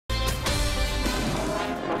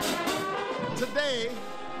today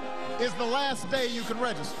is the last day you can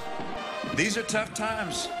register. These are tough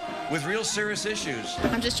times with real serious issues.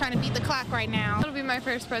 I'm just trying to beat the clock right now. It'll be my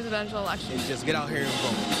first presidential election. Just get out here and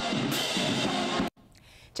vote.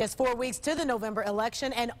 Just 4 weeks to the November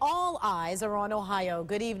election, and all eyes are on Ohio.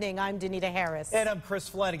 Good evening. I'm Danita Harris. And I'm Chris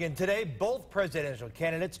Flanagan. Today, both presidential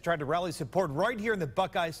candidates tried to rally support right here in the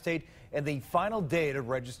Buckeye State and the final day to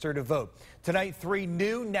register to vote. Tonight, 3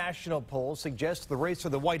 new national polls suggest the race for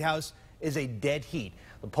the White House is a dead heat.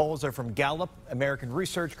 The polls are from Gallup, American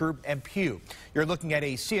Research Group, and Pew. You're looking at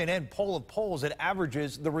a CNN poll of polls that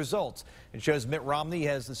averages the results. It shows Mitt Romney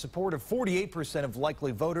has the support of 48% of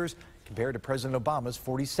likely voters compared to President Obama's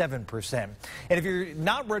 47%. And if you're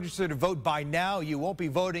not registered to vote by now, you won't be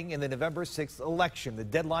voting in the November 6th election. The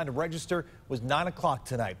deadline to register was 9 o'clock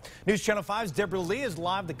tonight. News Channel 5's Deborah Lee is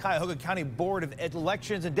live at the Cuyahoga County Board of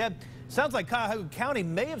Elections. And Deb, sounds like Cuyahoga County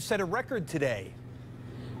may have set a record today.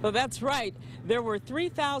 Well, that's right. There were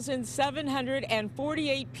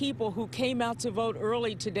 3,748 people who came out to vote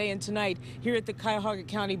early today and tonight here at the Cuyahoga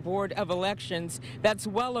County Board of Elections. That's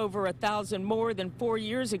well over 1,000 more than 4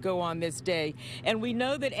 years ago on this day. And we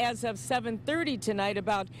know that as of 7:30 tonight,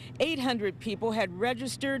 about 800 people had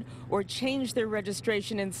registered or changed their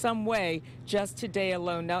registration in some way just today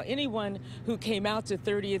alone. Now, anyone who came out to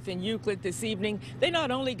 30th and Euclid this evening, they not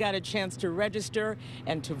only got a chance to register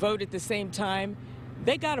and to vote at the same time,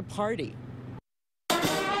 they got a party.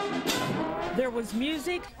 There was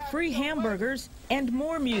music, free hamburgers, and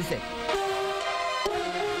more music.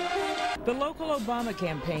 The local Obama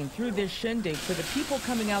campaign threw this shindig for the people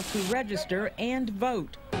coming out to register and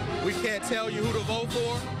vote. We can't tell you who to vote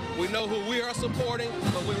for. We know who we are supporting,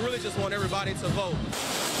 but we really just want everybody to vote.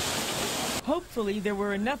 Hopefully there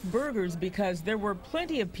were enough burgers because there were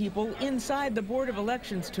plenty of people inside the Board of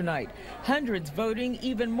Elections tonight. Hundreds voting,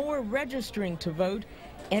 even more registering to vote,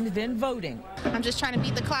 and then voting. I'm just trying to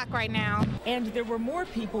beat the clock right now. And there were more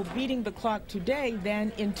people beating the clock today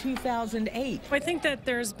than in 2008. I think that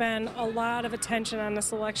there's been a lot of attention on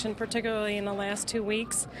this election, particularly in the last 2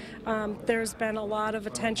 weeks. There's been a lot of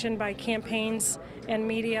attention by campaigns and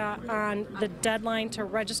media on the deadline to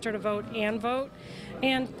register to vote and vote.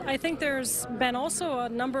 And I think there's been also a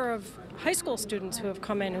number of high school students who have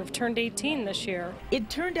come in who've turned 18 this year. It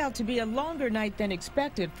turned out to be a longer night than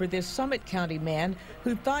expected for this Summit County man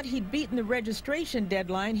who thought he'd beaten the registration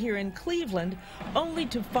deadline here in Cleveland, only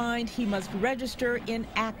to find he must register in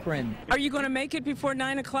Akron. Are you going to make it before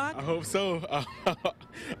 9 o'clock? I hope so.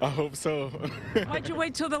 I hope so. Why'd you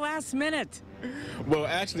wait till the last minute? Well,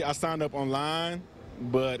 actually, I signed up online,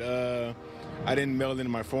 but I didn't mail in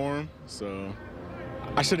my form, so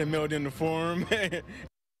I should have mailed in the form.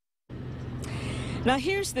 Now,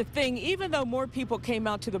 here's the thing. Even though more people came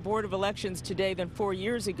out to the Board of Elections today than 4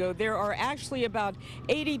 years ago, there are actually about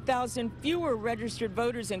 80,000 fewer registered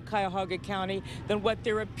voters in Cuyahoga County than what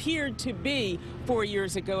there appeared to be 4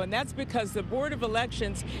 years ago. And that's because the Board of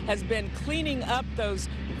Elections has been cleaning up those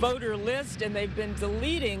voter lists, and they've been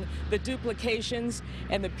deleting the duplications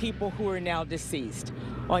and the people who are now deceased.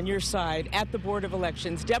 On your side, at the Board of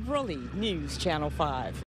Elections, Deborah Lee, News Channel 5.